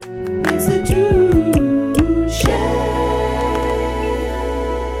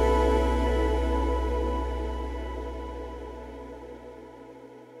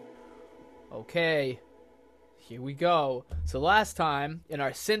Here we go. So last time in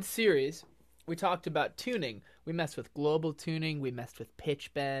our synth series, we talked about tuning. We messed with global tuning, we messed with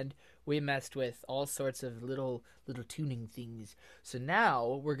pitch bend, we messed with all sorts of little tuning things. So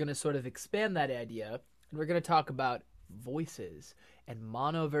now we're going to sort of expand that idea and we're going to talk about voices and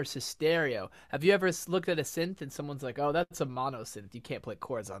mono versus stereo. Have you ever looked at a synth and someone's like, "Oh, that's a mono synth. You can't play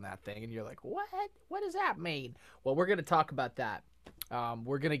chords on that thing." And you're like, "What? What does that mean?" Well, we're going to talk about that.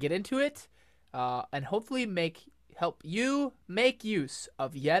 We're going to get into it and hopefully help you make use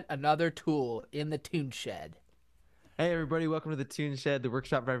of yet another tool in the tune shed. Hey everybody, welcome to the Tune Shed, the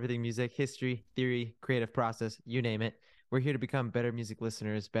workshop for everything music, history, theory, creative process, you name it. We're here to become better music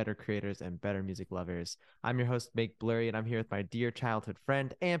listeners, better creators, and better music lovers. I'm your host, Make Blurry, and I'm here with my dear childhood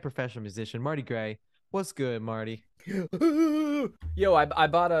friend and professional musician, Marty Gray. What's good, Marty? Yo, I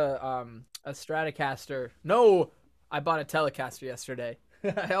bought a Stratocaster. No, I bought a Telecaster yesterday.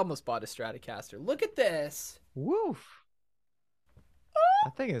 I almost bought a Stratocaster. Look at this. Woof.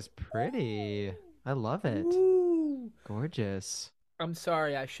 That thing is pretty. I love it. Ooh. Gorgeous. I'm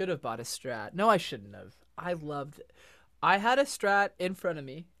sorry, I should have bought a Strat. No, I shouldn't have. I loved it. I had a Strat in front of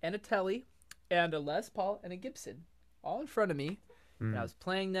me, and a Tele, and a Les Paul, and a Gibson, all in front of me. And I Mm. was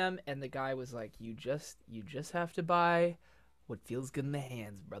playing them, and the guy was like, "You just have to buy what feels good in the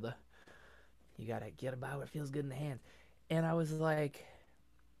hands, brother. You gotta get to buy what feels good in the hands." And I was like,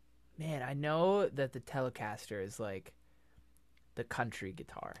 "Man, I know that the Telecaster is like the country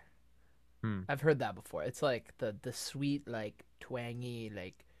guitar. Hmm. I've heard that before. It's like the sweet, like twangy,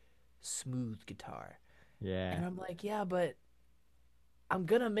 like smooth guitar." Yeah. And I'm like, "Yeah, but I'm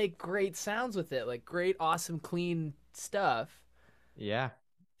gonna make great sounds with it, like great, awesome, clean stuff." Yeah.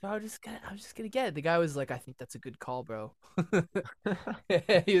 So I'm just gonna get it. The guy was like, "I think that's a good call, bro."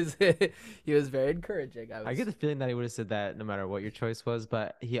 he was he was very encouraging. I I get was the feeling that he would have said that no matter what your choice was,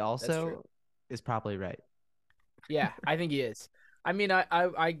 but he That's true. also is probably right. Yeah, I think he is. I mean,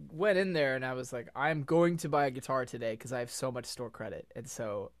 I went in there and I was like, "I'm going to buy a guitar today because I have so much store credit, and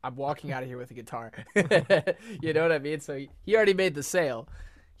so I'm walking out of here with a guitar." You know what I mean? So he already made the sale.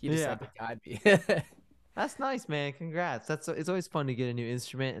 He just Yeah. had to guide me. That's nice, man. Congrats. It's always fun to get a new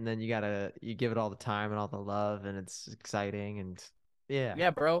instrument and then you give it all the time and all the love and it's exciting and yeah,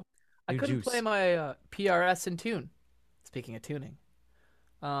 Yeah, bro. I new couldn't play juice. my PRS in tune. Speaking of tuning,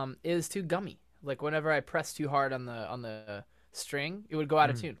 it was too gummy. Like whenever I pressed too hard on the string, it would go out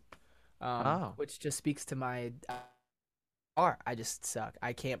of Mm. tune. Oh, Which just speaks to my guitar. I just suck.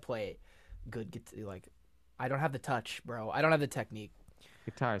 I can't play good guitar. Like, I don't have the touch, bro. I don't have the technique.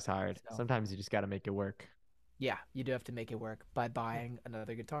 guitar's hard. So Sometimes you just got to make it work. yeah, you do have to make it work by buying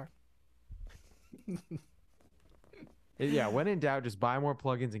another guitar. Yeah, when in doubt, just buy more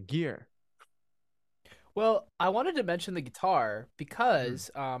plugins and gear. Well, I wanted to mention the guitar Mm.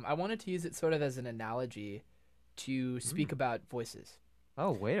 because I wanted to use it sort of as an analogy to speak Mm. about voices.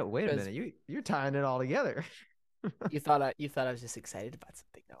 Oh, wait a Because minute. You're tying it all together. you thought I was just excited about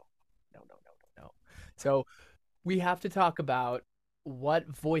something. No, no, no, no, no, no. So we have to talk about what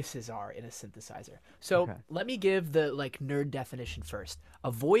voices are in a synthesizer. So Okay. let me give the like nerd definition first.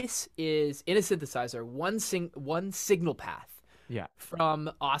 A voice is in a synthesizer one signal path Yeah.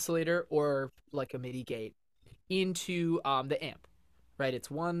 from oscillator or like a MIDI gate into the amp, right?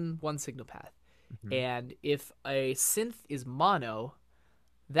 It's one signal path. Hmm. And if a synth is mono,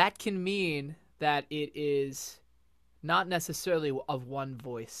 that can mean that it is not necessarily of one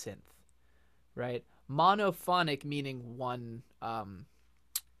voice synth, right? Monophonic meaning one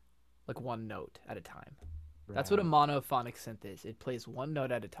note at a time. That's what a Right. monophonic synth is. It plays one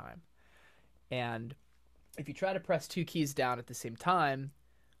note at a time. And if you try to press two keys down at the same time,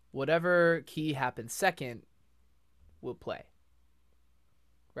 whatever key happens second will play.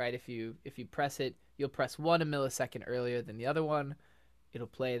 Right? If you press it, you'll press one a millisecond earlier than the other one. It'll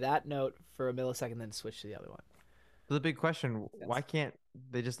play that note for a millisecond, then switch to the other one. So the big question, Makes why sense? can't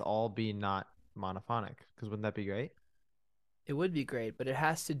they just all be not monophonic? Because wouldn't that be great? It would be great, but it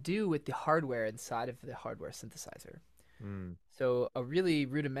has to do with the hardware inside of the hardware synthesizer. Mm. So a really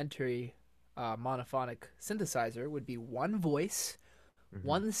rudimentary monophonic synthesizer would be one voice, Hmm.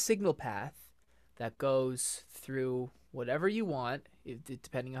 one signal path that goes through whatever you want,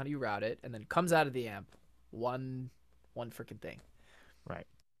 depending on how you route it, and then comes out of the amp. One freaking thing, Right.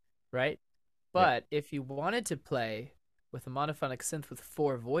 right? Yep. But if you wanted to play with a monophonic synth with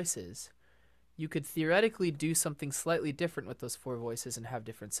four voices, you could theoretically do something slightly different with those four voices and have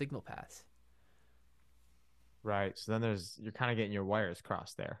different signal paths. Right. So then you're kind of getting your wires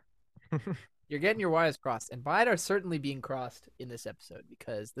crossed there. You're getting your wires crossed, and mine are certainly being crossed in this episode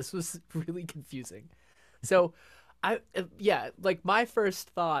because this was really confusing. So Yeah, like my first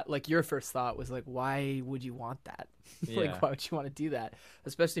thought, like your first thought was like, why would you want that? Like, Yeah. why would you want to do that?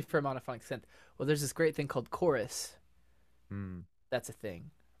 Especially for a monophonic synth. Well, there's this great thing called chorus. Mm. That's a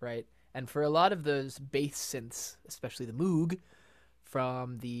thing, right? And for a lot of those bass synths, especially the Moog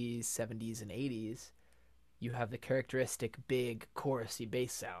from the 70s and 80s, you have the characteristic big chorusy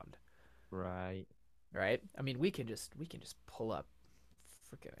bass sound, Right. right? I mean, we can just pull up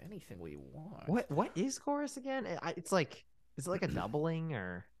freaking anything we want. What is chorus again? It's like, is it like a doubling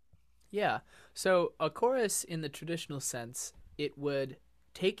or? Yeah. So a chorus in the traditional sense, it would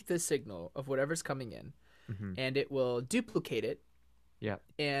take the signal of whatever's coming in Hmm. and it will duplicate it Yeah.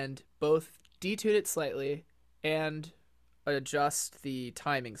 and both detune it slightly and adjust the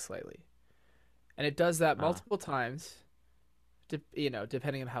timing slightly. And it does that Ah. multiple times,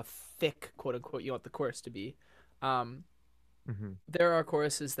 depending on how thick, quote unquote, you want the chorus to be. Um, Hmm. there are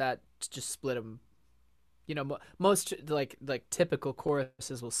choruses that just split them. Most like typical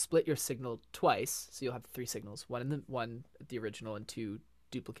choruses will split your signal twice, so you'll have three signals, one at the original and two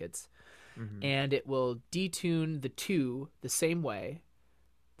duplicates, Hmm. and it will detune the two the same way,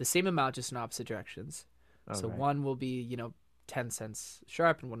 the same amount, just in opposite directions. Oh, So right. one will be 10 cents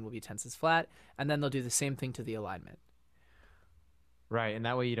sharp, and one will be 10 cents flat, and then they'll do the same thing to the alignment. Right. And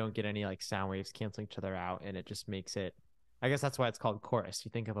that way you don't get any like sound waves canceling each other out, and it just makes it. I guess that's why it's called chorus. You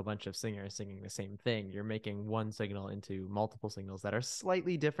think of a bunch of singers singing the same thing. You're making one signal into multiple signals that are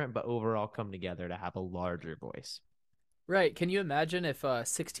slightly different, but overall come together to have a larger voice. Right. Can you imagine if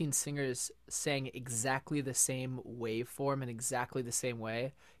 16 singers sang exactly the same waveform in exactly the same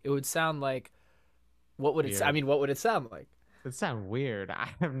way? It would sound like I Weird. mean, what would it sound like? It sounds weird. I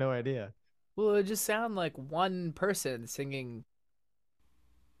have no idea. Well, it would just sound like one person singing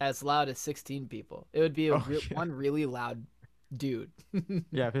as loud as 16 people. It would be Oh, yeah. one really loud dude.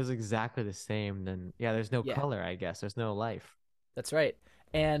 Yeah, if it was exactly the same, then yeah, there's no Yeah, color, I guess. There's no life. that's right.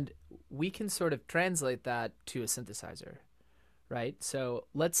 And we can sort of translate that to a synthesizer, right? So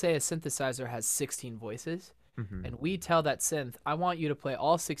let's say a synthesizer has 16 voices, Hmm. and we tell that synth, I want you to play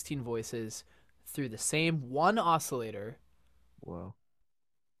all 16 voices through the same one oscillator, Whoa.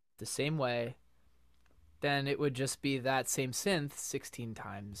 the same way, then it would just be that same synth 16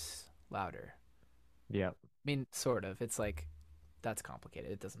 times louder. Yep. I mean, sort of. It's like that's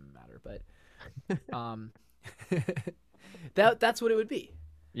complicated. It doesn't matter, but um that's what it would be.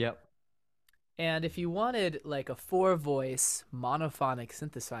 Yep. And if you wanted like a four voice monophonic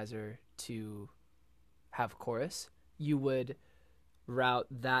synthesizer to have chorus, you would route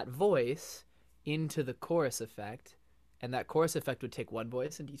that voice into the chorus effect, and that chorus effect would take one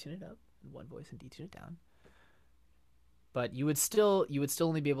voice and detune it up, and one voice and detune it down. But you would still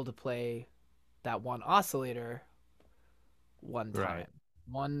only be able to play that one oscillator one Right.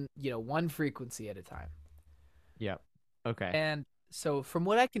 time, one frequency at a time. Yep. Okay. And so, from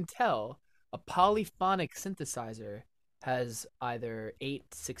what I can tell, a polyphonic synthesizer has either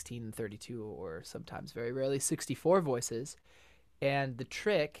 8, 16, 32, or sometimes very rarely 64 voices. And the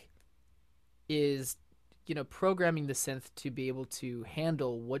trick is, programming the synth to be able to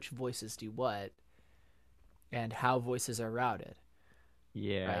handle which voices do what and how voices are routed, right?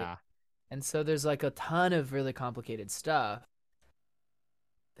 Yeah. And so, there's like a ton of really complicated stuff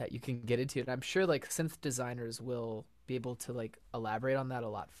that you can get into. And I'm sure like synth designers will be able to like elaborate on that a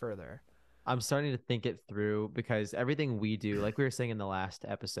lot further. I'm starting to think it through because everything we do, like we were saying in the last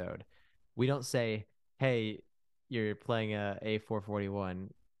episode, we don't say, "Hey, you're playing a A441."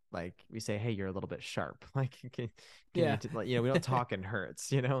 Like we say, "Hey, you're a little bit sharp." Like, can you, Yeah. like, we don't talk in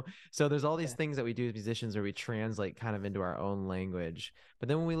hertz. So there's all these Yeah. things that we do as musicians where we translate kind of into our own language. But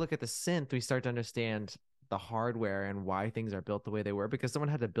then when we look at the synth, we start to understand the hardware and why things are built the way they were because someone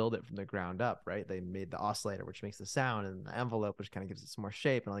had to build it from the ground up, right? They made the oscillator, which makes the sound, and the envelope, which kind of gives it some more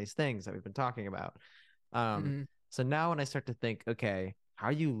shape, and all these things that we've been talking about. Um, Hmm. so now when I start to think, okay, how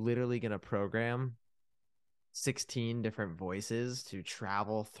are you literally going to program 16 different voices to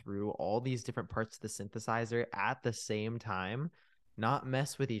travel through all these different parts of the synthesizer at the same time, not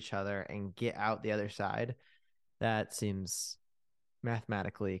mess with each other, and get out the other side? That seems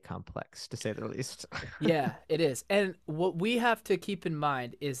mathematically complex, to say the least. Yeah, it is. And what we have to keep in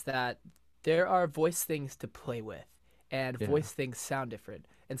mind is that there are voice things to play with, and Yeah. voice things sound different.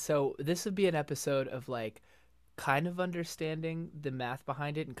 And so this would be an episode of like kind of understanding the math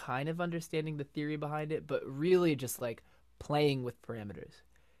behind it and kind of understanding the theory behind it, but really just like playing with parameters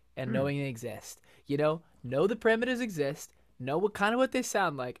and Mm. knowing they exist. Know the parameters exist, know what they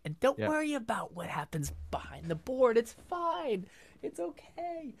sound like, and don't Yep. worry about what happens behind the board. It's fine. It's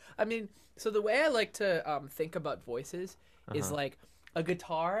okay. I mean, so the way I like to think about voices is Uh-huh. like a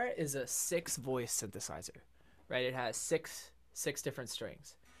guitar is a six voice synthesizer, right? It has six different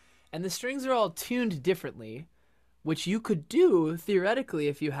strings. And the strings are all tuned differently, which you could do theoretically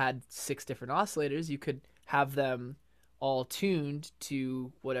if you had six different oscillators. You could have them all tuned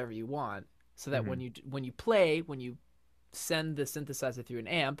to whatever you want, so that Mm-hmm. when you send the synthesizer through an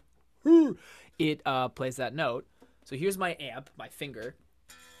amp, it plays that note. So here's my amp, my finger.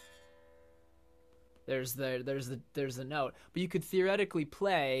 There's the note, but you could theoretically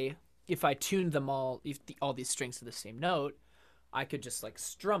play, if I tuned them all, all these strings to the same note, I could just like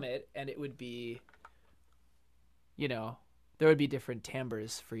strum it, and it would be, there would be different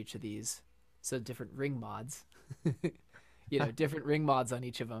timbres for each of these, so different ring mods, different ring mods on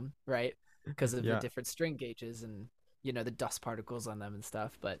each of them, right? Because of the Yeah. different string gauges and the dust particles on them and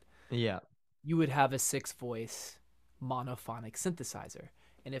stuff. But Yeah. you would have a 6-voice monophonic synthesizer,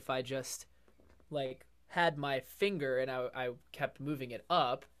 and if I just like had my finger and I kept moving it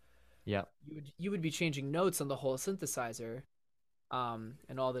up, Yeah. you would be changing notes on the whole synthesizer,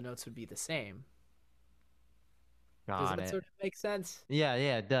 and all the notes would be the same. Does Got that it. sort of make sense? Yeah,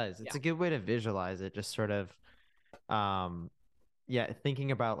 yeah, it does. It's Yeah. a good way to visualize it. Just sort of, um, yeah,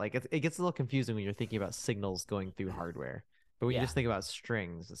 thinking about like it gets a little confusing when you're thinking about signals going through hardware. But when you Yeah. just think about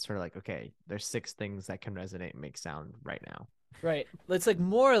strings, it's sort of like, okay, there's 6 things that can resonate and make sound right now. Right. It's like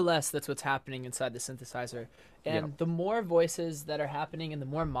more or less that's what's happening inside the synthesizer. Yep. And the more voices that are happening and the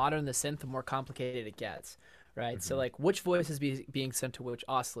more modern the synth, the more complicated it gets. Right. So Mhm. like which voice is being sent to which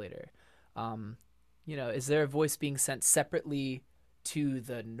oscillator? Is there a voice being sent separately to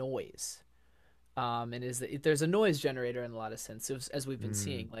the noise? And there's a noise generator in a lot of synths, as we've been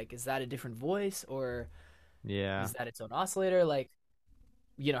seeing. Mm, Like, is that a different voice, or yeah. is that its own oscillator? Like,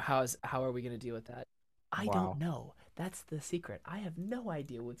 how are we going to deal with that? I don't Wow. know. That's the secret. I have no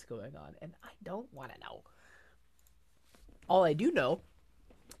idea what's going on, and I don't want to know. All I do know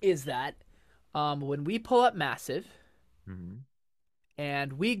is that when we pull up Massive Hmm.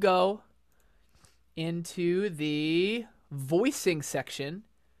 and we go into the voicing section,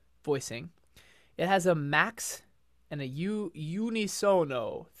 it has a max and a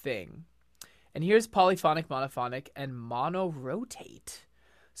unisono thing. And here's polyphonic, monophonic, and mono rotate.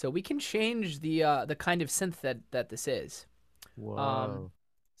 So we can change the kind of synth that this is. Um, Whoa.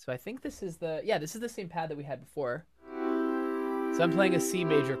 so I think this is the same pad that we had before. So I'm playing a C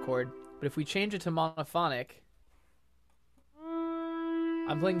major chord, but if we change it to monophonic,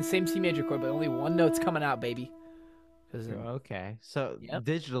 I'm playing the same C major chord, but only one note's coming out, baby. Okay. So Yep,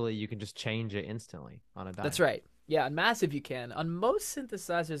 digitally, you can just change it instantly on a that's dime. right. Yeah, on Massive you can. On most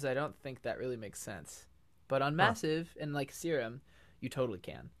synthesizers, I don't think that really makes sense, but on Huh. Massive and like Serum, you totally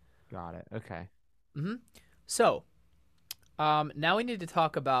can. Got it. Okay. So, now we need to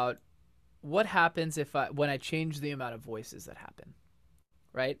talk about what happens when I change the amount of voices that happen,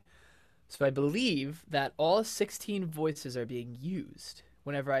 right? So I believe that all 16 voices are being used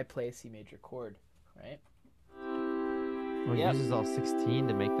whenever I play a C major chord, right? Well, it Yep, uses all 16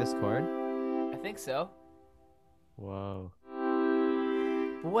 to make this chord. I think so. Whoa.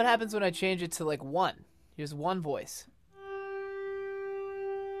 But what happens when I change it to like one? Here's one voice.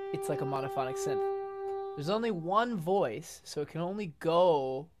 It's like a monophonic synth. There's only one voice, so it can only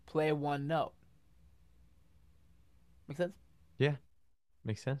go play one note. Make sense? Yeah,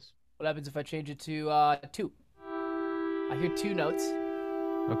 makes sense. What happens if I change it to two? I hear two notes.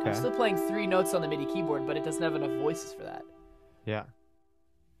 I'm Okay. still playing 3 notes on the MIDI keyboard, but it doesn't have enough voices for that. Yeah.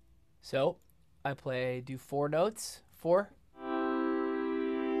 So I do 4 notes. 4.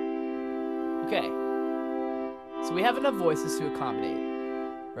 Okay. So we have enough voices to accommodate,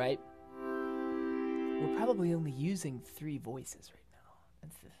 right? We're probably only using 3 voices right now.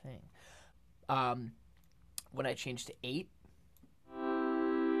 That's the thing. When I change to 8,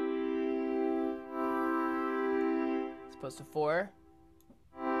 as opposed to 4,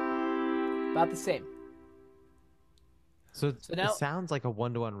 about the same. So So it now, sounds like a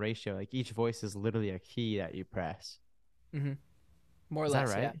 1-to-1 ratio. Like each voice is literally a key that you press. more or Is that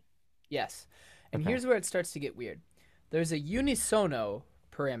less, yeah. right? Yes. And Okay. here's where it starts to get weird. There's a unisono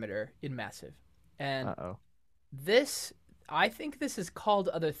parameter in Massive. And Uh-oh. this, I think this is called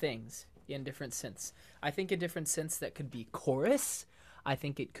other things in different synths. I think in different synths that could be chorus. I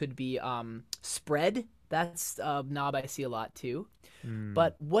think it could be spread. That's a knob I see a lot too. Hmm.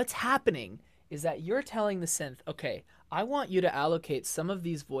 But what's happening is that you're telling the synth, okay, I want you to allocate some of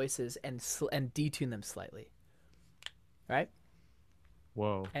these voices and detune them slightly, right?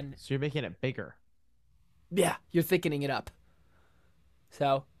 Whoa. And So you're making it bigger. yeah, you're thickening it up.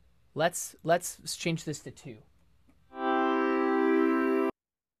 So let's change this to 2.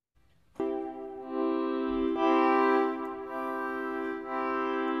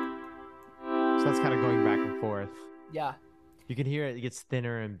 So that's kind of going back and forth. Yeah, You can hear it gets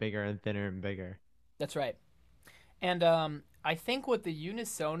thinner and bigger and thinner and bigger. that's right. And I think what the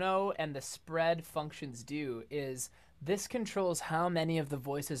unisono and the spread functions do is this controls how many of the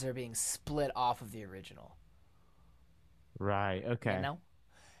voices are being split off of the original. Right. You Okay. know?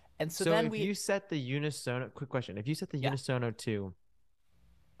 And so So then if you set the unisono, quick question, if you set the yeah, unisono to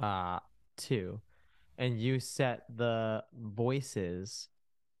uh 2 and you set the voices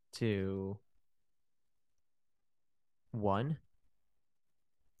to 1,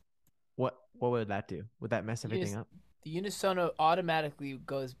 what would that do? Would that mess the, everything unis- up? the unisono automatically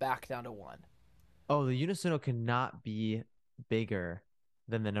goes back down to one. Oh, the unisono cannot be bigger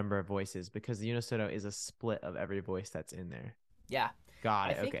than the number of voices because the unisono is a split of every voice that's in there. Yeah, Got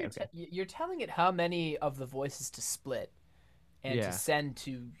I it. think Okay, okay. you're telling it how many of the voices to split and to Yeah. send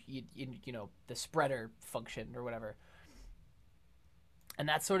to the spreader function or whatever. And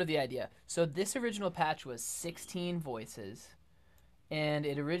that's sort of the idea. So this original patch was 16 voices, and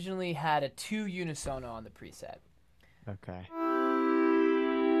it originally had a 2 unisono on the preset. Okay.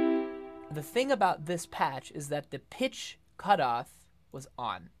 The thing about this patch is that the pitch cutoff was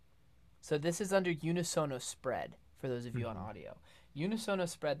on. So this is under unisono spread for those of you on Mhm. audio. Unisono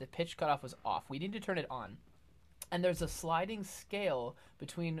spread, the pitch cutoff was off. We need to turn it on. And there's a sliding scale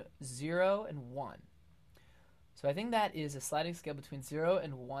between 0 and 1. So I think that is a sliding scale between 0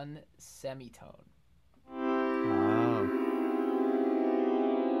 and 1 semitone. Oh.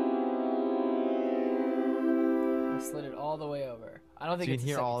 I slid it all the way over. I don't So think you it's can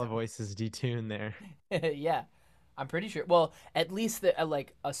a hear all the semitone. voices detuned there. Yeah, I'm pretty sure. Well, at least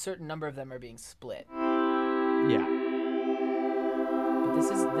like a certain number of them are being split. Yeah. But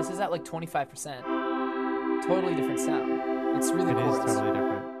this is at like 25%. Totally different sound. It's really It cool. is totally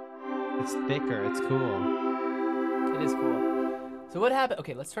different. It's thicker. It's cool. It is cool. So what happened?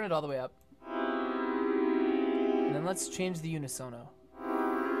 Okay, let's turn it all the way up. And then let's change the unisono.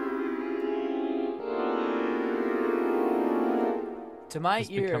 To my This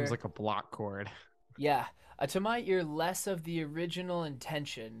ear, becomes like a block chord. yeah. To my ear, less of the original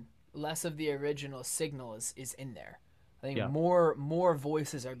intention, less of the original signal is in there. I think Yeah. more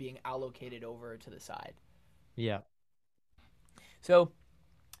voices are being allocated over to the side. Yeah. So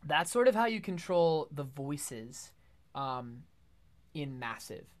that's sort of how you control the voices um, in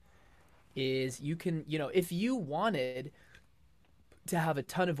Massive. Is you can if you wanted to have a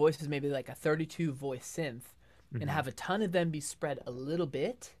ton of voices, maybe like a 32 voice synth, and Mhm. have a ton of them be spread a little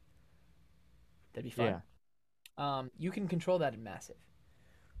bit, that'd be fun. Yeah. You can control that in Massive,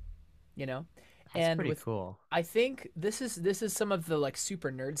 you know, That's and pretty with cool. I think this is some of the like super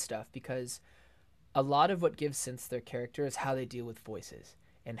nerd stuff because a lot of what gives synths their character is how they deal with voices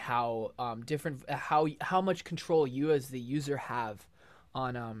and how different how much control you as the user have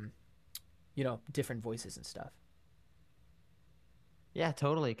on different voices and stuff. Yeah,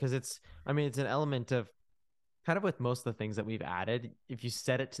 totally. Because I mean, it's an element of kind of with most of the things that we've added. If you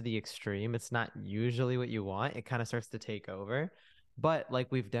set it to the extreme, it's not usually what you want. It kind of starts to take over. But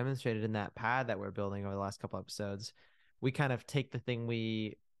like we've demonstrated in that pad that we're building over the last couple episodes, we kind of take the thing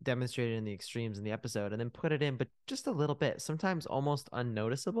we demonstrated in the extremes in the episode and then put it in, but just a little bit, sometimes almost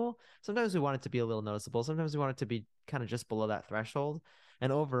unnoticeable. Sometimes we want it to be a little noticeable. Sometimes we want it to be kind of just below that threshold.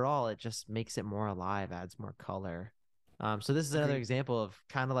 And overall, it just makes it more alive, adds more color. So this is another Agreed. example of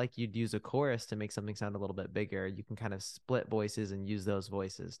kind of like you'd use a chorus to make something sound a little bit bigger. You can kind of split voices and use those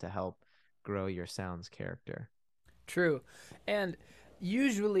voices to help grow your sound's character. True. And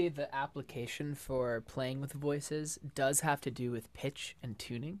usually the application for playing with voices does have to do with pitch and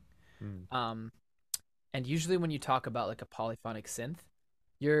tuning. Mm. Um, and usually when you talk about like a polyphonic synth,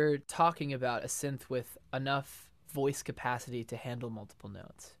 you're talking about a synth with enough voice capacity to handle multiple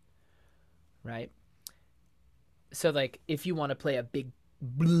notes, right? So like if you want to play a big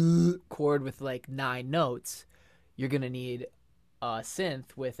chord with like 9 notes, you're going to need a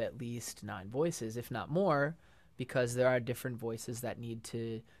synth with at least 9 voices, if not more, because there are different voices that need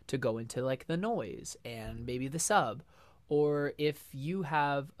to go into like the noise and maybe the sub. Or if you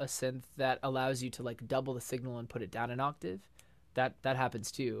have a synth that allows you to like double the signal and put it down an octave, that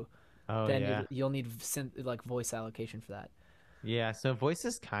happens too. Oh Then yeah. you'll need synth like voice allocation for that. Yeah, so voice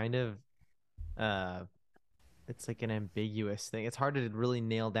is kind of uh it's like an ambiguous thing. It's hard to really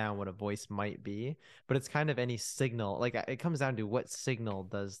nail down what a voice might be, but it's kind of any signal. Like it comes down to what signal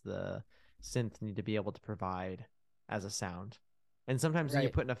does the synth need to be able to provide as a sound. And sometimes when you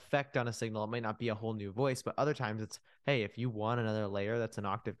Right. put an effect on a signal, it might not be a whole new voice, but other times it's, hey, if you want another layer that's an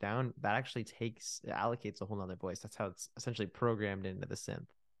octave down, that actually it allocates a whole nother voice. That's how it's essentially programmed into the synth.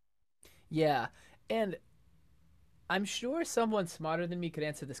 Yeah. And I'm sure someone smarter than me could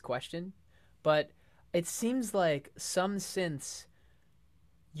answer this question, but it seems like some synths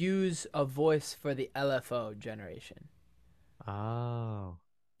use a voice for the LFO generation. Oh,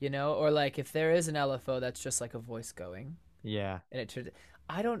 Or like if there is an LFO that's just like a voice going, yeah. and it turns.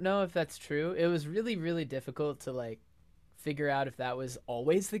 I don't know if that's true. It was really, really difficult to like figure out if that was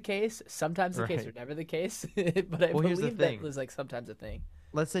always the case. Sometimes the case or Right. never the case, but I Well, here's the believe that thing. was like sometimes a thing.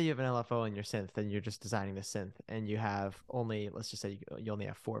 Let's say you have an LFO in your synth and you're just designing the synth and you have only, let's just say you only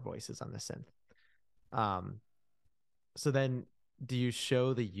have four voices on the synth. Um, so then do you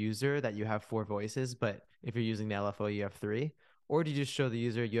show the user that you have four voices, but if you're using the LFO, you have three? Or do you just show the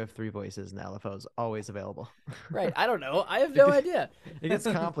user you have three voices and the LFO is always available? Right. I don't know. I have It no gets, idea. it gets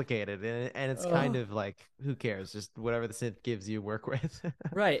complicated and it's kind Oh. of like, who cares? Just whatever the synth gives you, work with.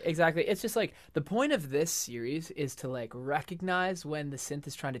 Right, exactly. It's just like the point of this series is to like recognize when the synth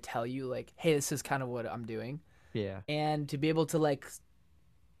is trying to tell you like, hey, this is kind of what I'm doing, Yeah. and to be able to like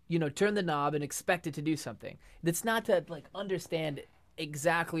turn the knob and expect it to do something. It's not to like understand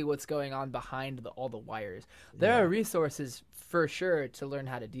exactly what's going on behind all the wires. There Yeah. are resources for sure to learn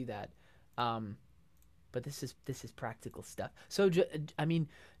how to do that. But this is practical stuff. So I mean,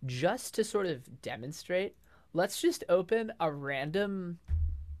 just to sort of demonstrate, let's just open a random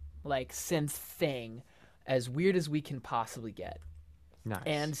like synth thing as weird as we can possibly get Nice.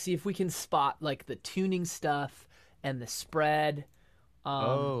 and see if we can spot like the tuning stuff and the spread. Um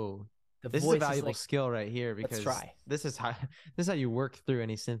Oh, the this is a voice is valuable like, skill right here let's because try. this is how this is how you work through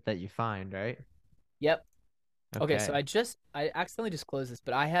any synth that you find, right? Yep. Okay, so Okay. I accidentally just closed this,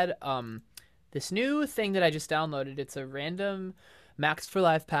 but I had this new thing that I just downloaded. It's a random Max for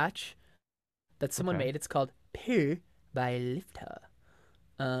Live patch that someone Okay. made. It's called Peer by Lifter.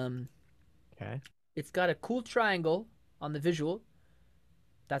 Um Okay. it's got a cool triangle on the visual.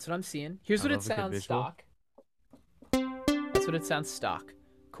 That's what I'm seeing. Here's I what it love a good sounds visual. stock. That's what it sounds stock.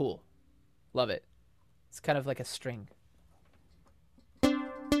 Cool. Love it. It's kind of like a string.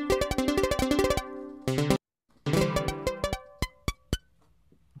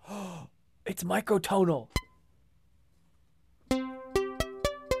 It's microtonal.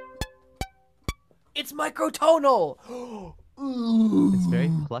 It's microtonal. It's very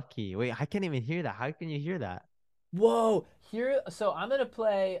Ooh. plucky. Wait, I can't even hear that. How can you hear that? Whoa. Here, so I'm gonna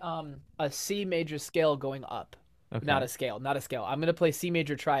play a C major scale going up. Not Okay. a scale, not a scale. I'm gonna play C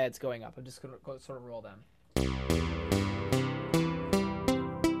major triads going up. I'm just gonna sort of roll them.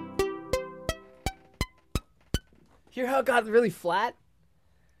 Hear how it got really flat?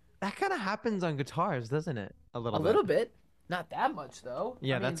 That kind of happens on guitars, doesn't it? A A little bit. little bit. Not that much though.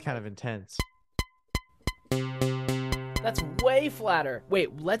 Yeah, I mean, that's kind of intense. that's way flatter.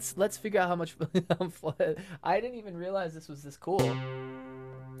 Wait, let's figure out how much how flat. I didn't even realize this was this cool.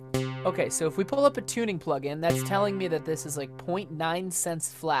 Okay, so if we pull up a tuning plugin, that's telling me that this is like 0.9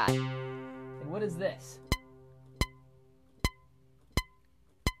 cents flat. And what is this?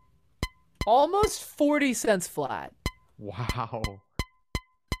 Almost 40 cents flat. Wow.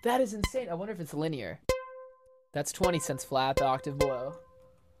 That is insane. I wonder if it's linear. That's 20 cents flat, the octave below.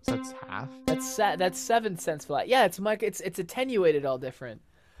 So that's half. That's 7 cents flat. Yeah, it's attenuated all different.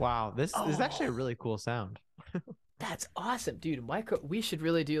 Wow. This is actually a Oh, really cool sound. that's awesome, dude. We should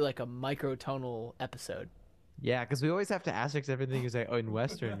really do like a microtonal episode. Yeah, because we always have to asterisk everything is like, oh, in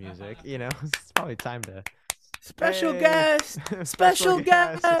Western music, it's probably time to Special hey, guest, special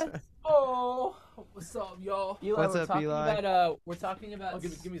guest. guest. Oh, what's up, y'all? Eli, What's we're up, talking Eli? about we're talking about Oh,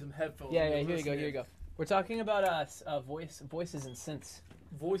 give me some headphones. yeah, I'm yeah, gonna here you go, listen here you in. go. We're talking about voices and synths.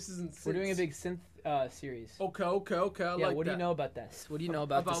 Voices and synths. We're doing a big synth series. Okay. I Yeah, like what do that. you know about this? What do you know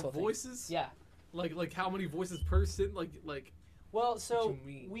about this whole About thing? voices? Yeah. Like how many voices per synth? Like. Well, so What you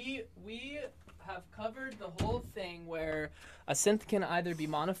mean? we have covered the whole thing where a synth can either be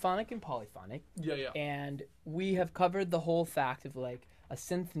monophonic and polyphonic, Yeah. and we have covered the whole fact of like a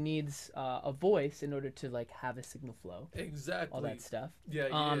synth needs a voice in order to like have a signal flow, Exactly. all that stuff.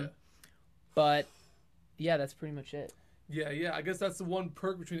 Yeah. But yeah, that's pretty much it. Yeah. I guess that's the one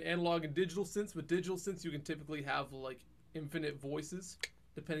perk between analog and digital synths. With digital synths, you can typically have like infinite voices,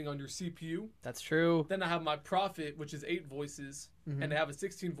 depending on your CPU. That's true. Then I have my Prophet, which is 8 voices, Mhm. and I have a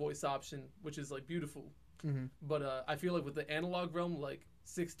 16 voice option, which is like beautiful. Mhm. But I feel like with the analog realm, like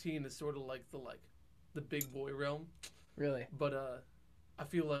 16 is sort of like the big boy realm. Really. But I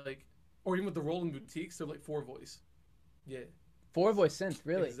feel like, or even with the Roland boutiques, they're like 4 voice. Yeah, 4 voice synth,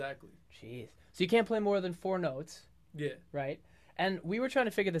 really? exactly. Jeez. So you can't play more than 4 notes, Yeah, right? And we were trying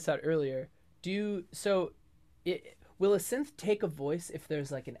to figure this out earlier. Will a synth take a voice if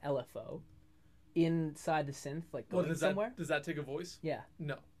there's like an LFO inside the synth, like well, going somewhere? does that take a voice? Yeah.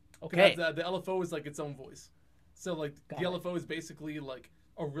 No. 'Cause Okay. the LFO is like its own voice. So like Got the it. LFO is basically like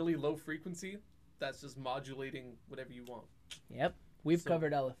a really low frequency that's just modulating whatever you want. Yep. We've So-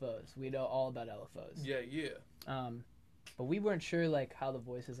 covered LFOs. We know all about LFOs. Yeah. But we weren't sure like how the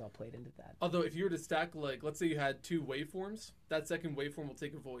voices all played into that. Although if you were to stack, like, let's say you had 2 waveforms, that second waveform will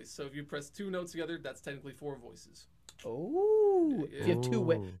take a voice. So if you press 2 notes together, that's technically 4 voices. Oh. Yeah, If you have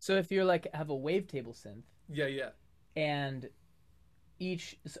two Ooh. so if you're like have a wavetable synth Yeah. and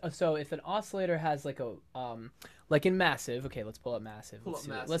so if an oscillator has like a like in Massive, okay, let's pull up Massive. Pull Let's up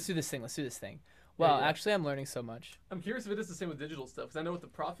do it. Massive. Let's do this thing. Wow, yeah. actually I'm learning so much. I'm curious if it is the same with digital stuff, because I know with the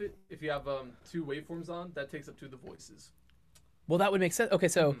Prophet, if you have 2 waveforms on, that takes up 2 of the voices. Well, that would make sense. Okay,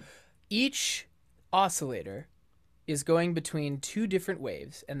 so Mhm. each oscillator is going between 2 different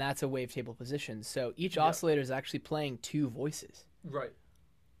waves, and that's a wavetable position. So each Yeah. oscillator is actually playing 2 voices. Right.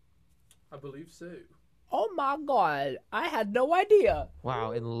 I believe so. Oh my god, I had no idea.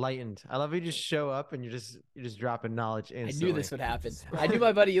 Wow, enlightened. I love how you just show up and you're just dropping knowledge I instantly. knew this would happen. I knew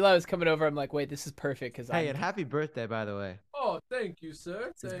my buddy Eli was coming over. I'm like, wait, this is perfect because Hey, and happy birthday, by the way. Oh, thank you,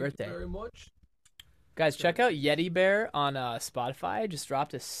 sir. his Thank birthday. you very much. Guys, check out Yeti Bear on Spotify. Just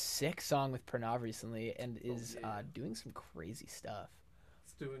dropped a sick song with Pranav recently and is yeah. doing some crazy stuff.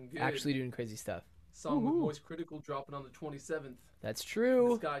 It's doing good. Actually doing crazy stuff. Song with Woohoo. Moist Critical dropping on the 27th. That's This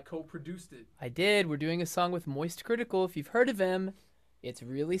true. guy co-produced it. I did. We're doing a song with Moist Critical. If you've heard of him, it's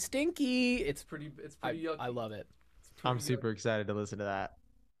really stinky. It's pretty yucky. I love it. It's pretty I'm yucky. super excited to listen to that.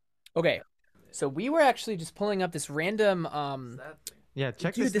 Okay, so we were actually just pulling up this random. What's that thing? Yeah,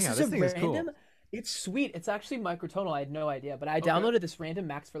 check Dude, this thing out. is This a thing is cool. random. It's sweet. It's actually microtonal. I had no idea, but I Okay. downloaded this random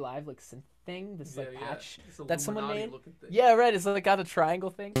Max for Live like synth thing. This like patch. It's a that someone Illuminati made? looking thing. Yeah, right. It's like got a triangle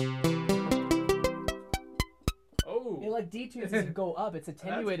thing. Oh. It like detunes as you go up. It's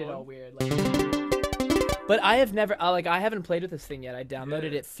attenuated fun. all weird. Like... But I have never I haven't played with this thing yet. I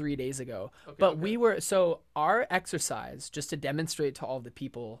downloaded Yeah. it 3 days ago. Okay, But okay. we were our exercise just to demonstrate to all the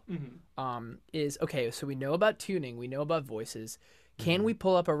people Mhm. is okay. So we know about tuning. We know about voices. Can we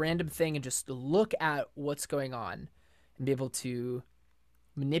pull up a random thing and just look at what's going on and be able to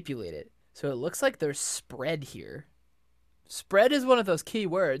manipulate it? So it looks like there's spread here. Spread is one of those key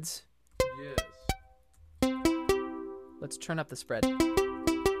words. Yes. Let's turn up the spread.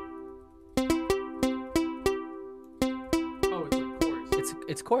 Oh, it's like chorus.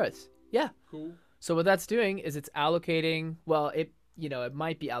 It's chorus. Yeah. Cool. So what that's doing is it's allocating. Well, it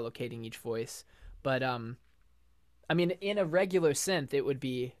might be allocating each voice, but I mean, in a regular synth, it would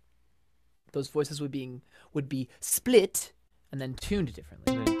be those voices would be split and then tuned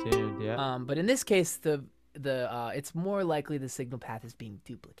differently. And then tuned, yeah. But in this case, the it's more likely the signal path is being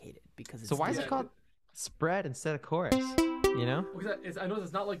duplicated because it's So why is Yeah, it called spread instead of chorus? You know? Because I know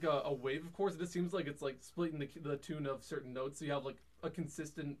it's not like a wave, of course. It just seems like it's like splitting the tune of certain notes, so you have like a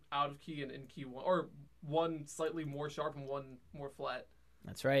consistent out of key and in key one, or one slightly more sharp and one more flat.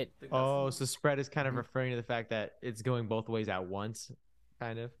 That's right. I think that's Oh, the- so spread is kind of referring to the fact that it's going both ways at once,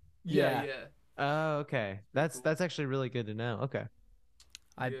 kind of. yeah. Oh, okay. That's actually really good to know. Okay.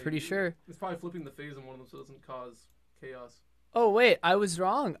 I'm Yeah, pretty sure. It's probably flipping the phase on one of them so it doesn't cause chaos. Oh wait, I was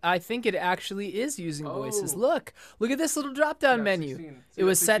wrong. I think it actually is using voices. Oh. Look at this little drop-down Yeah, menu. 16. So It you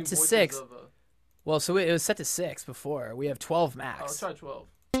was have set 16 to voices 6. of, Well, so it was set to 6 before. We have 12 oh, max. let's try 12.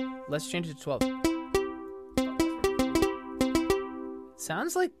 Let's change it to 12. Oh, that's pretty cool.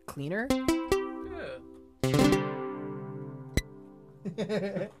 Sounds like cleaner. Yeah.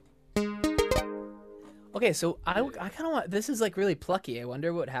 Okay, so I kind of want. This is like really plucky. I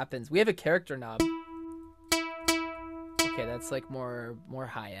wonder what happens. We have a character knob. Okay, that's like more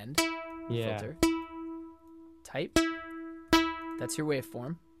high end Yeah. filter. Type. That's your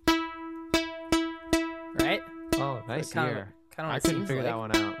waveform. Right? Oh, nice Kinda- ear. kinda what I it couldn't seems figure that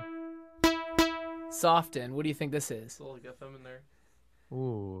like. one out. Soften. What do you think this is? Still like FM in there.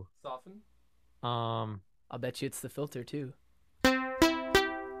 Ooh. Soften. I'll bet you it's the filter too.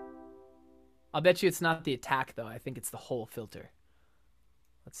 I'll bet you it's not the attack though. I think it's the whole filter.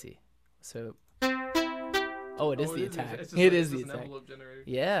 Let's see. So, oh, it is the attack. It's It like- is it's the just an attack. envelope generator.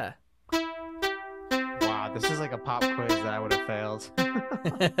 Yeah. Wow, this is like a pop quiz that I would have failed.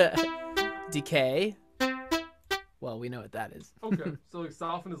 Decay. Well, we know what that is. Okay, so like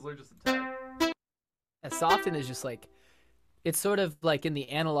soften is literally just attack. A soften is just like, it's sort of like in the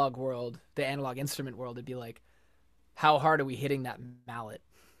analog world, the analog instrument world. It'd be like, how hard are we hitting that mallet?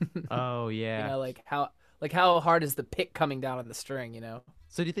 Oh, yeah. You know, like how hard is the pick coming down on the string? You know.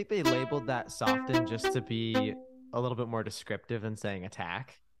 So do you think they labeled that soften just to be a little bit more descriptive than saying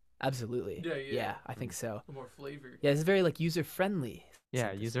attack? Absolutely. Yeah. I think so. For more flavor. Yeah, it's very like user friendly.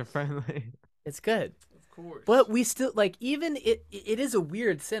 Yeah, user friendly. It's good. Of course. But we still like even it is a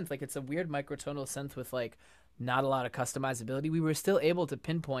weird synth. Like it's a weird microtonal synth with like not a lot of customizability, we were still able to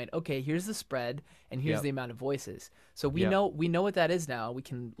pinpoint, okay, here's the spread and here's Yep. the amount of voices. So we Yep. know what that is now. We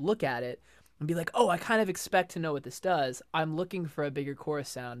can look at it and be like, oh, I kind of expect to know what this does. I'm looking for a bigger chorus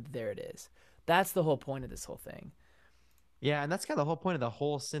sound. There it is. That's the whole point of this whole thing. Yeah, and that's kind of the whole point of the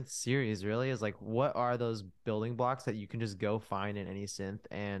whole synth series, really, is like, what are those building blocks that you can just go find in any synth?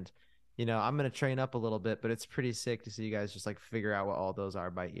 And, I'm going to train up a little bit, but it's pretty sick to see you guys just like figure out what all those are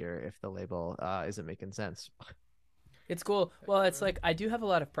by ear if the label isn't making sense. It's cool. Well, it's like I do have a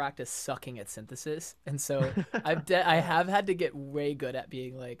lot of practice sucking at synthesis, and so I have had to get way good at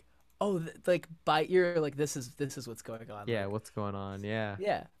being like, oh, like by ear, like this is what's going on. Yeah, Like, what's going on? Yeah.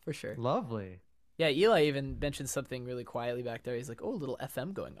 yeah, for sure. Lovely. Yeah, Eli even mentioned something really quietly back there. He's like, oh, a little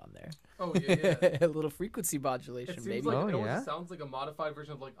FM going on there. Oh yeah. A little frequency modulation, It seems baby. like Oh, it almost yeah? sounds like a modified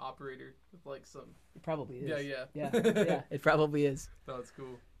version of like Operator with like some. It probably is. Yeah. Yeah, it probably is. No, it's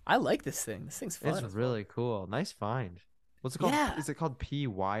cool. I like this thing. This thing's fun. It's really cool. Nice find. What's it called? Yeah. Is it called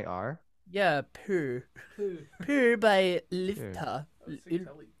PYR? Yeah, Purr. Purr by Lifta.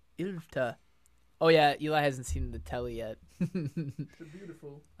 Ilfta. Oh yeah, Eli hasn't seen the telly yet. They're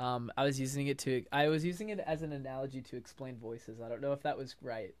beautiful. I was using it as an analogy to explain voices. I don't know if that was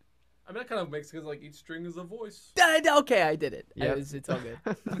right. I mean, that kind of makes because like each string is a voice. Okay, I did it. Yep. It's all good.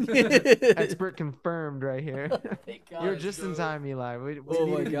 Expert confirmed right here. Thank You're God. just in go. time, Eli. We Oh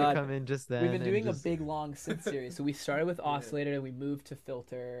my needed you God. to come in just then. We've been and doing just- a big long synth series. So we started with oscillator, and we moved to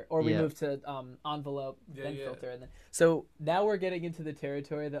filter, or we Yeah. moved to envelope, Yeah, then yeah. filter, and then. So now we're getting into the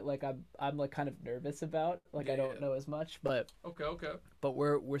territory that like I'm like kind of nervous about. Like I Yeah, don't yeah. know as much, but Okay.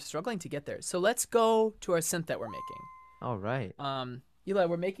 we're struggling to get there. So let's go to our synth that we're making. All right. Eli,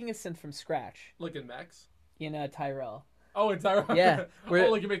 we're making a synth from scratch Like in Max. in Tyrell. Oh, in Tyrell. Yeah, we're-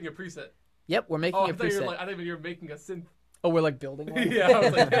 Oh, like you're making a preset. Yep, we're making Oh, a I thought you preset. were like, I thought you were making a synth. Oh, we're like building one. Yeah, I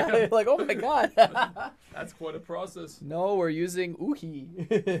was like, damn. like oh my god. That's quite a process. No, we're using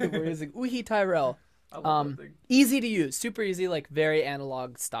Uhi. We're using Uhi Tyrell. I love that thing. Easy to use, super easy, like very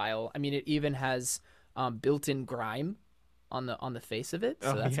analog style. I mean, it even has built-in grime on the face of it,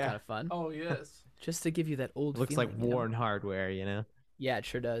 so Oh, that's yeah. kind of fun. Oh yes. Just to give you that old. Looks like feeling, you know? worn hardware. Yeah, it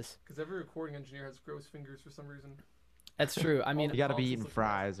sure does. Because every recording engineer has gross fingers for some reason. That's true. I mean, You got to be Consoles eating look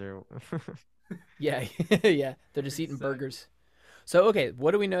fries or. yeah, yeah. They're just eating Exactly. burgers. So okay,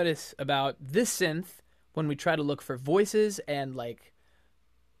 what do we notice about this synth when we try to look for voices and like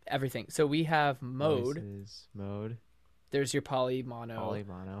everything? So we have mode. Voices, mode. There's your poly, mono, Poly,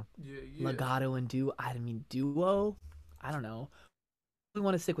 mono. Yeah. legato, and duo. I mean duo. I don't know. We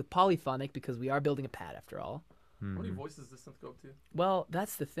want to stick with polyphonic because we are building a pad after all. How many Hmm. voices does this synth go up to? Well,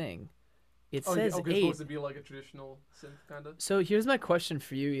 that's the thing. It Oh, says it's 8. supposed to be like a traditional synth kind of. So here's my question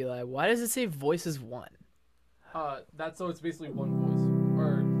for you, Eli. Why does it say voices 1? That's so it's basically one voice.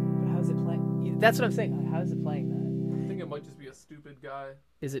 Or But how's it playing? That's what I'm saying. How is it playing that? I think it might just be a stupid guy.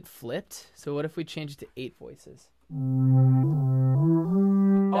 Is it flipped? So what if we change it to 8 voices?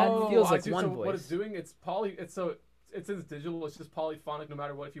 That Oh, feels I like see. one So voice. what it's doing, it's poly. It's so it's in digital. It's just polyphonic no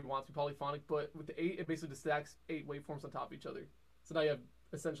matter what. If you want to be polyphonic, but with the 8, it basically just stacks 8 waveforms on top of each other. So now you have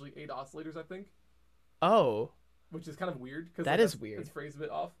essentially 8 oscillators, I think, Oh, which is kind of weird because That is weird. It's phrased a bit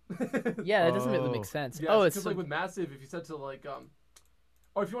off. yeah, that doesn't really Oh. make sense. Yeah, oh, it's because like with Massive, if you said to like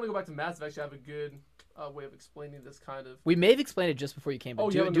or if you want to go back to Massive, actually I have a good way of explaining this kind of. we may have explained it just before you came, but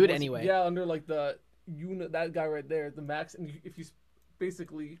do under it voice- anyway. Yeah, under like the unit, that guy right there, the max, and if you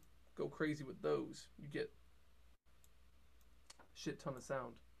basically go crazy with those, you get shit ton of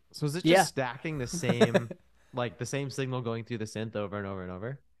sound. So is it just Yeah. stacking the same, like the same signal going through the synth over and over and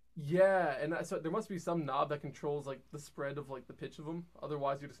over? Yeah, and so there must be some knob that controls like the spread of like the pitch of them.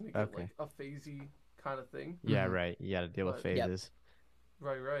 Otherwise, you're just gonna get Okay. like a phasey kind of thing. Yeah, Mhm. right. You got to deal with But- Yep. phases.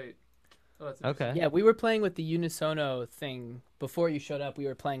 Right. Oh, that's Okay. interesting. Yeah, we were playing with the unisono thing before you showed up. We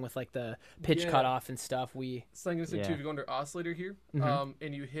were playing with like the pitch Yeah. cutoff and stuff. So I'm gonna say Yeah. too, if you go under oscillator here, Mhm.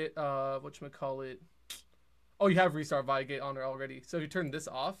 and you hit whatchamacallit. Oh, you have restart via gate on there already. So if you turn this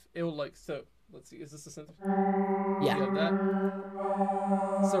off, it will like so. Let's see, is this the synth? Yeah. You have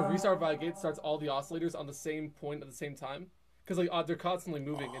that. So restart via gate starts all the oscillators on the same point at the same time, because like they're constantly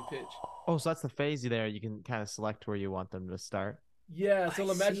moving in pitch. Oh, so that's the phase there. You can kind of select where you want them to start. Yeah, so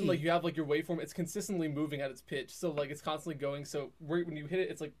I imagine like see. you have like your waveform, it's consistently moving at its pitch, so like it's constantly going. So right when you hit it,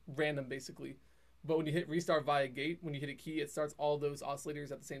 it's like random basically. But when you hit restart via gate, when you hit a key, it starts all those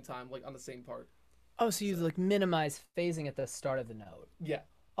oscillators at the same time, like on the same part. Oh, so you like minimize phasing at the start of the note. Yeah.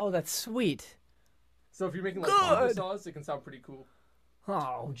 Oh, that's sweet. So if you're making like Good. combo saws, it can sound pretty cool.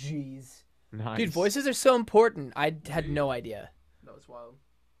 Oh, jeez. Nice. Dude, voices are so important. I had no idea. No, it's wild.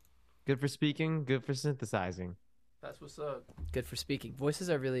 Good for speaking. Good for synthesizing. That's what's up. Good for speaking. Voices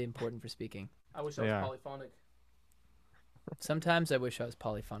are really important for speaking. I wish I They was are. polyphonic. Sometimes I wish I was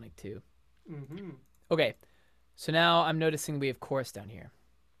polyphonic too. Mm-hmm. Okay, so now I'm noticing we have chorus down here.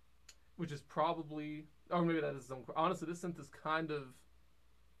 Which is probably, or maybe that is some. Honestly, this synth is kind of.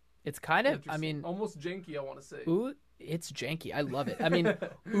 It's kind of, I interesting. mean, almost janky. I want to say. ooh, it's janky. I love it. I mean,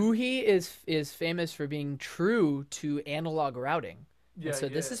 Uhi is famous for being true to analog routing. Yeah. And so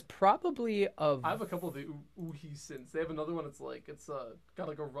yeah. this is probably of. I have a couple of the Uhi synths. They have another one. It's got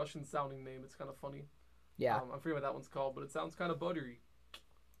like a Russian sounding name. It's kind of funny. Yeah. I forget what that one's called, but it sounds kind of buttery.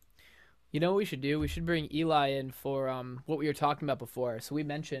 You know what we should do? We should bring Eli in for what we were talking about before. So we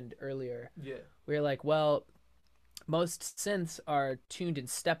mentioned earlier, Yeah. we were like, well, most synths are tuned in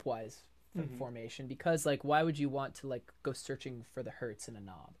stepwise Mhm. formation because, like, why would you want to like go searching for the hertz in a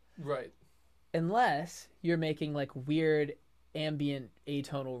knob? Right. Unless you're making like weird ambient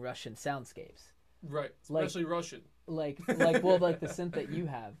atonal Russian soundscapes. Right. Like- Especially Russian. Like the synth that you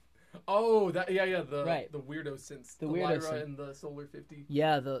have. Oh, that yeah. The Right. the weirdo synths. The The weirdo Lyra synth. and the Solar 50.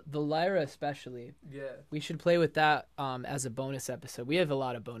 Yeah, the Lyra especially. Yeah. We should play with that as a bonus episode. We have a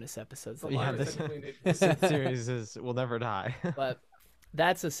lot of bonus episodes. The that Yeah, Lyra this, technically an this synth series will never die. but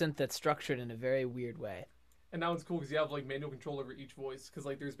that's a synth that's structured in a very weird way. And that one's cool because you have like manual control over each voice. Because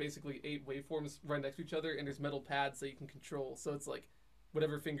like there's basically 8 waveforms right next to each other, and there's metal pads that you can control. So it's like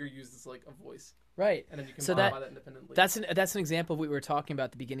whatever finger uses like a voice, Right. and then you can So modify that independently. That's an example of what we were talking about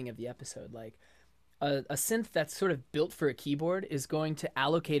at the beginning of the episode. Like a synth that's sort of built for a keyboard is going to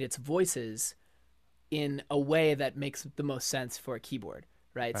allocate its voices in a way that makes the most sense for a keyboard,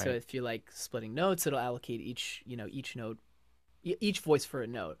 right? So Right. if you're like splitting notes, it'll allocate each note, each voice for a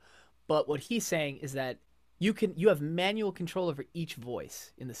note. But what he's saying is that you have manual control over each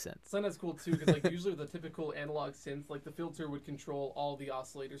voice in the synth. So that's cool too, because like usually with a typical analog synth, like the filter would control all the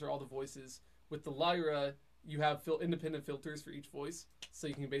oscillators or all the voices. With the Lyra, you have independent filters for each voice, so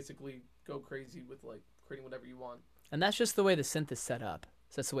you can basically go crazy with like creating whatever you want. And that's just the way the synth is set up.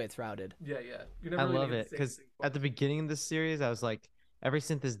 So that's the way it's routed. Yeah, yeah. You're I never really love gonna it get the same because thing at the beginning of this series, I was like, every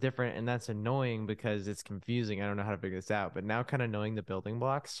synth is different, and that's annoying because it's confusing. I don't know how to figure this out. But now, kind of knowing the building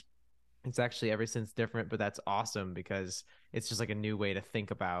blocks, it's actually every synth's different, but that's awesome because it's just like a new way to think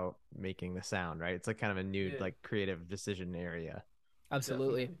about making the sound, right? It's like kind of a new Yeah. like creative decision area.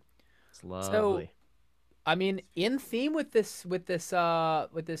 Absolutely. Definitely. It's lovely. I mean, in theme with this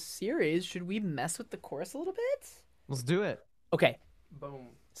series, should we mess with the chorus a little bit? Let's do it. Okay, Boom.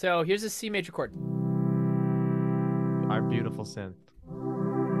 so here's a C major chord. Our beautiful synth.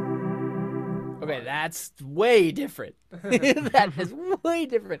 Okay, that's way different. That is way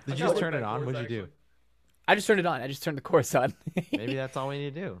different. Did I you kinda just like turn that it on? chorus, What'd you do? actually. I just turned it on. I just turned the chorus on. Maybe that's all we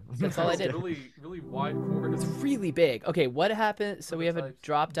need to do. That's all I It's did. Really, really wide chords. It's really big. Okay, what happened? So we have a Types.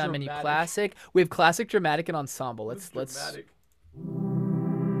 drop down menu Dramatic. classic. We have classic, dramatic, and ensemble. This is Let's. dramatic.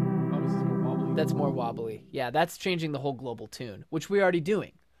 Oh, this is more wobbly. That's more wobbly. Yeah, that's changing the whole global tune, which we're already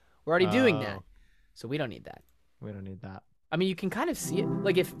doing. We're already doing that, Oh. so we don't need that. We don't need that. I mean, you can kind of see it.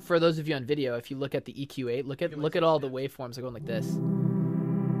 Like if for those of you on video, if you look at the EQ8, look can, like, at see all it. the waveforms are going like this.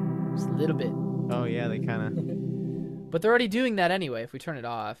 Just a little bit. Oh yeah, they kind of. But they're already doing that anyway if we turn it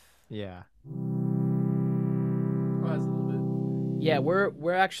off. Yeah. Oh, that's a little bit. Yeah,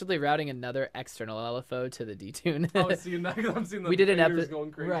 we're actually routing another external LFO to the detune. Oh, I see now. I'm seeing the We did an fingers episode.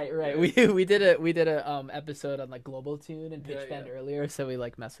 going crazy. Right. Yeah. We did a episode on like global tune and pitch Yeah, bend yeah. earlier, so we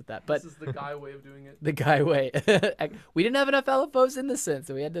like mess with that. But This is the guy way of doing it. the guy way, we didn't have enough LFOs in the synth,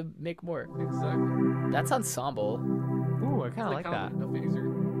 so we had to make more. Exactly. That's ensemble. Ooh, I kind It's of like that. kinda like a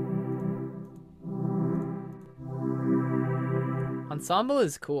phaser. Ensemble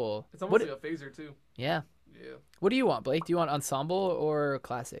is cool. It's almost What? like a phaser too. Yeah. Yeah. What do you want, Blake? Do you want ensemble or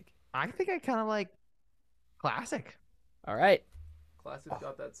classic? I think I kind of like classic. All right. Classic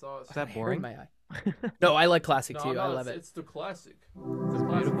got that sauce. Is that Hair boring? in my eye. No, I like classic No, too. no, I love it's, it. It's the classic. It's It's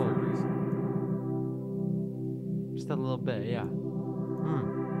classic beautiful. for a reason. Just a little bit, yeah.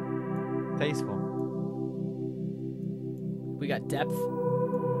 Tasteful. We got depth.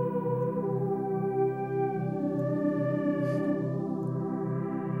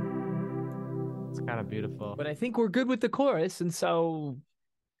 It's kind of beautiful. But I think we're good with the chorus, and so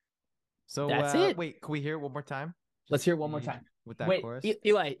So that's it. Wait, can we hear it one more time? let's hear it one more Just time. with that Wait, chorus.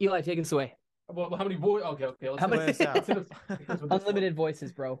 Eli, take us away. Well, how many boys? Okay, okay. Let's How see many- what- let's see what this one- Unlimited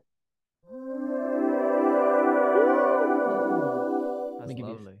voices, bro. That's me give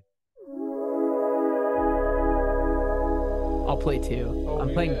you- lovely. I'll play too. Oh, I'm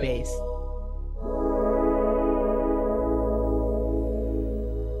playing yeah. bass.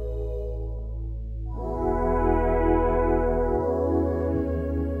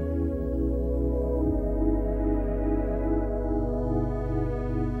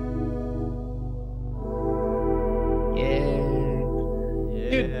 Yeah.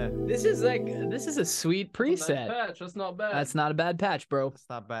 This is a sweet Nice preset. patch. That's not bad. That's not a bad patch, bro. It's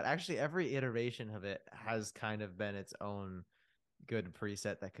not bad. Actually, every iteration of it has kind of been its own good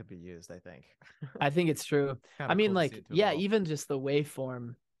preset that could be used, I think. I think it's true. Kinda I mean, cool to like, see it yeah, evolve. even just the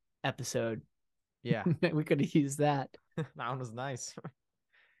waveform episode, Yeah, we could have used that. that one was nice.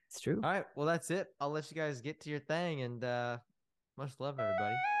 It's true. All right, well, that's it. I'll let you guys get to your thing, and much love,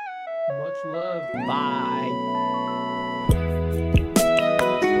 everybody. Much love. Bye.